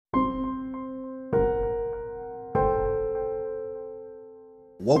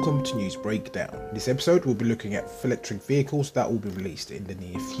Welcome to News Breakdown. In this episode we'll be looking at electric vehicles that will be released in the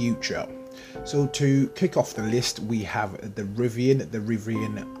near future. So to kick off the list, we have the Rivian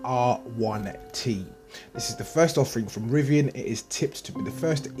R1T. This is the first offering from Rivian. It is tipped to be the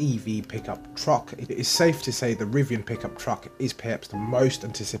first EV pickup truck. It is safe to say the Rivian pickup truck is perhaps the most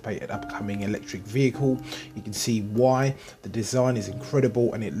anticipated upcoming electric vehicle. You can see why. The design is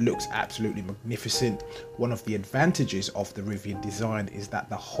incredible and it looks absolutely magnificent. One of the advantages of the Rivian design is that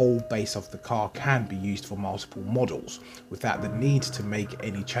the whole base of the car can be used for multiple models without the need to make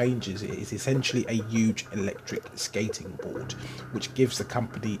any changes. It is essentially a huge electric skating board, which gives the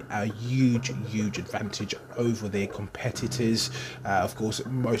company a huge advantage over their competitors. Of course,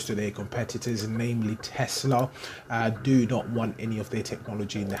 most of their competitors, namely Tesla, do not want any of their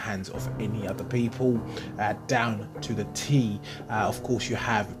technology in the hands of any other people, down to the T. Of course, you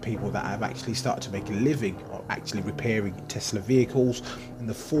have people that have actually started to make a living or actually repairing Tesla vehicles in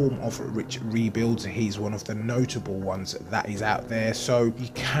the form of Rich Rebuilds. He's one of the notable ones that is out there, so you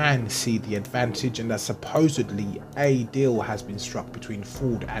can see the advantage. And that supposedly a deal has been struck between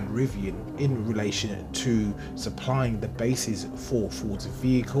Ford and Rivian in relation to supplying the bases for Ford's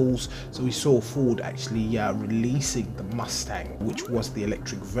vehicles. So we saw Ford actually releasing the Mustang, which was the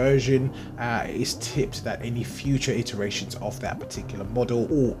electric version. It is tipped that any future iterations of that particular model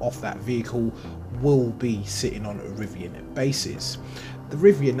or of that vehicle will be sitting on Rivian bases. The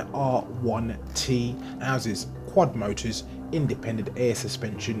Rivian R1T houses quad motors, independent air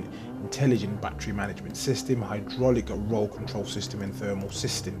suspension, intelligent battery management system, hydraulic roll control system and thermal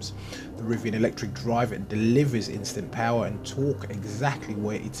systems. The Rivian electric drive delivers instant power and torque exactly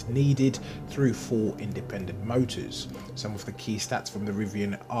where it's needed through 4 independent motors. Some of the key stats from the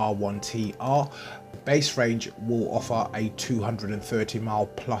Rivian R1T are: the base range will offer a 230 mile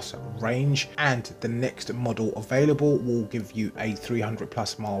plus range, and the next model available will give you a 300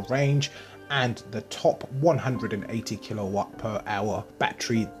 plus mile range, and the top 180 kilowatt per hour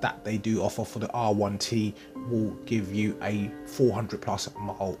battery that they do offer for the R1T will give you a 400 plus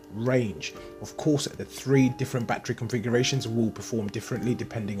mile range. Of course, the 3 different battery configurations will perform differently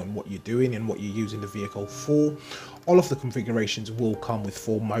depending on what you're doing and what you're using the vehicle for. All of the configurations will come with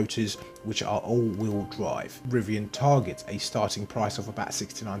 4 motors, which are all-wheel drive. Rivian targets a starting price of about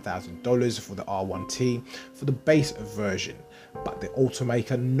 $69,000 for the R1T for the base version, but the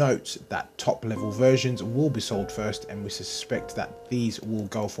automaker notes that top level versions will be sold first, and we suspect that these will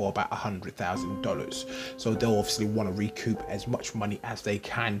go for about $100,000. So they'll obviously want to recoup as much money as they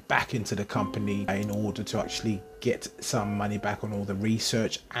can back into the company in order to actually get some money back on all the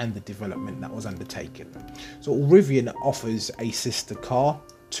research and the development that was undertaken. So Rivian offers a sister car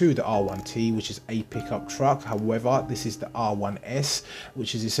to the R1T, which is a pickup truck. However, this is the R1S,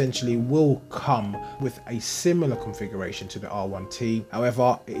 which is essentially will come with a similar configuration to the R1T.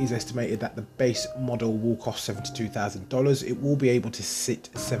 However, it is estimated that the base model will cost $72,000. It will be able to sit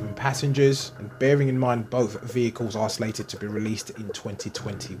 7 passengers, and bearing in mind both vehicles are slated to be released in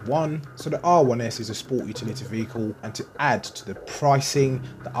 2021. So the R1S is a sport utility vehicle, and to add to the pricing,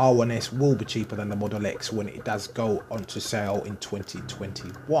 the R1S will be cheaper than the Model X when it does go onto sale in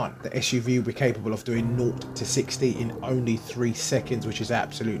 2021. The SUV will be capable of doing 0 to 60 in only 3 seconds, which is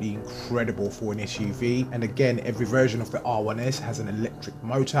absolutely incredible for an SUV. And again, every version of the R1S has an electric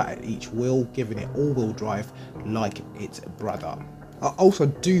motor at each wheel, giving it all-wheel drive like its brother. I also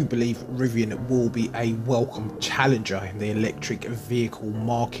do believe Rivian will be a welcome challenger in the electric vehicle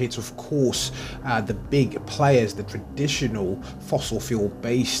market. Of course, the big players, the traditional fossil fuel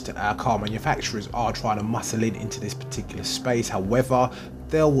based car manufacturers, are trying to muscle into this particular space. However,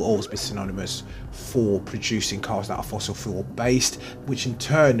 they will always be synonymous for producing cars that are fossil fuel based, which in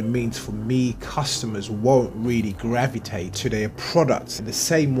turn means for me customers won't really gravitate to their products in the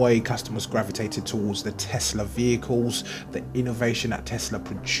same way customers gravitated towards the Tesla vehicles, the innovation that Tesla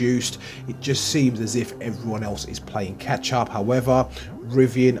produced. It just seems as if everyone else is playing catch up. However,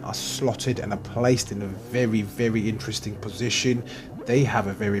 Rivian are slotted and are placed in a very interesting position. They have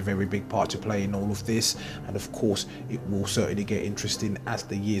a very big part to play in all of this, and of course it will certainly get interesting as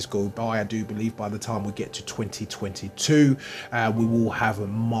the years go by. I do believe by the time we get to 2022 we will have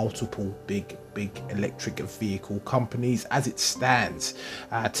multiple big electric vehicle companies. As it stands,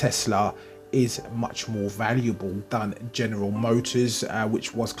 Tesla is much more valuable than General Motors,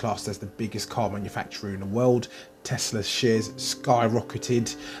 which was classed as the biggest car manufacturer in the world. Tesla's shares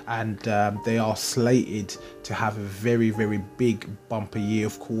skyrocketed, and they are slated to have a very big bumper year.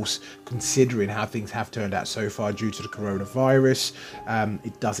 Of course, considering how things have turned out so far due to the coronavirus,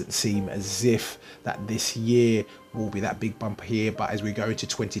 it doesn't seem as if that this year will be that big bumper here. But as we go into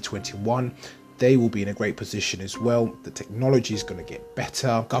 2021, they will be in a great position as well. The technology is going to get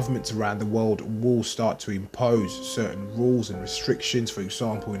better. Governments around the world will start to impose certain rules and restrictions. For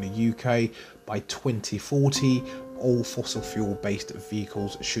example, in the UK, by 2040, all fossil fuel based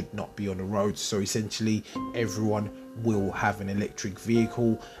vehicles should not be on the roads. So essentially everyone will have an electric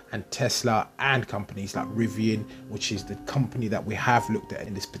vehicle, and Tesla and companies like Rivian, which is the company that we have looked at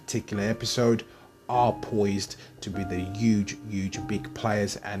in this particular episode, are poised to be the huge big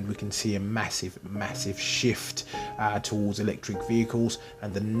players, and we can see a massive shift towards electric vehicles.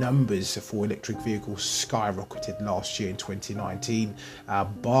 And the numbers for electric vehicles skyrocketed last year in 2019.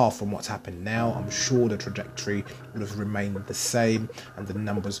 Bar from what's happened now, I'm sure the trajectory would have remained the same, and the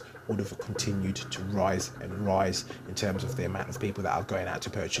numbers would have continued to rise and rise in terms of the amount of people that are going out to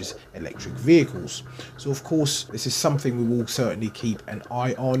purchase electric vehicles. So of course this is something we will certainly keep an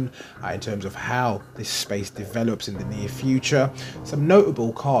eye on in terms of how this space develops in the near future. Some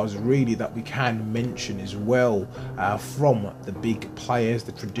notable cars really that we can mention as well from the big players,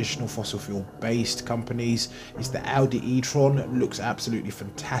 the traditional fossil fuel based companies, is the Audi e-tron. It looks absolutely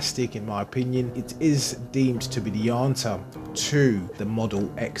fantastic in my opinion. It is deemed to be the answer to the Model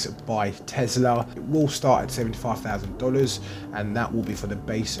X by Tesla. It will start at $75,000, and that will be for the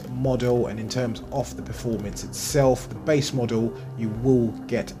base model. And in terms of the performance itself, the base model, you will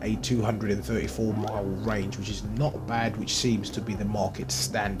get a 234-mile range, which is not bad, which seems to be the market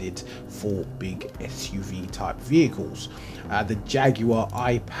standard for big SUV type vehicles. The Jaguar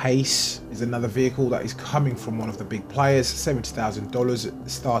I-Pace is another vehicle that is coming from one of the big players, $70,000 at the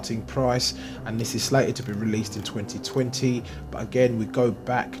starting price, and this is slated to be released in 2020. But again, we go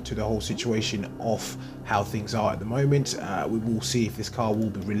back to the whole situation of how things are at the moment. We will see if this car will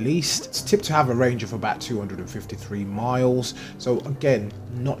be released. It's tipped to have a range of about 253 miles, so again,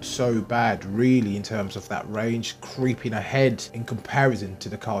 not so bad really in terms of that range, creeping ahead in comparison to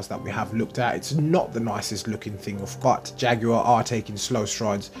the cars that we have looked at. It's not the nicest looking thing we've got. Jaguar are taking slow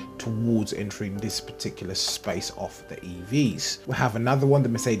strides towards entering this particular space of the EVs. We have another one, the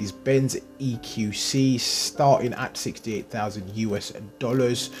Mercedes-Benz EQC, starting at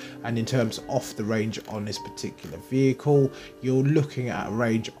 $68,000, and in terms of the range on this particular vehicle, you're looking at a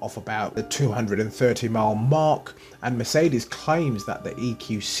range of about the 230-mile mark, and Mercedes claims that the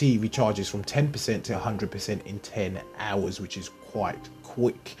EQC recharges from 10% to 100% in 10 hours, which is quite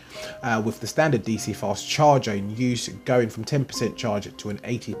quick, with the standard DC fast charger in use going from 10% charge to an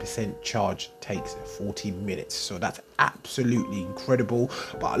 80% charge takes 40 minutes. So that's absolutely incredible.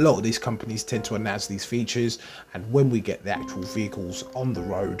 But a lot of these companies tend to announce these features, and when we get the actual vehicles on the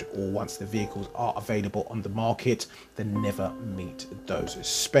road, or once the vehicles are available on the market, they never meet those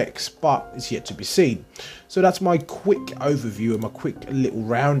specs. But it's yet to be seen. So that's my quick overview and my quick little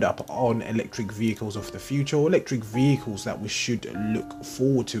roundup on electric vehicles of the future, or electric vehicles that we should look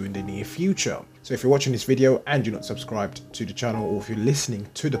forward to in the near future. So if you're watching this video and you're not subscribed to the channel, or if you're listening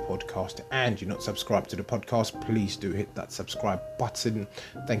to the podcast and you're not subscribed to the podcast, please do hit that subscribe button.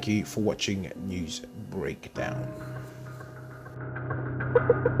 Thank you for watching News Breakdown.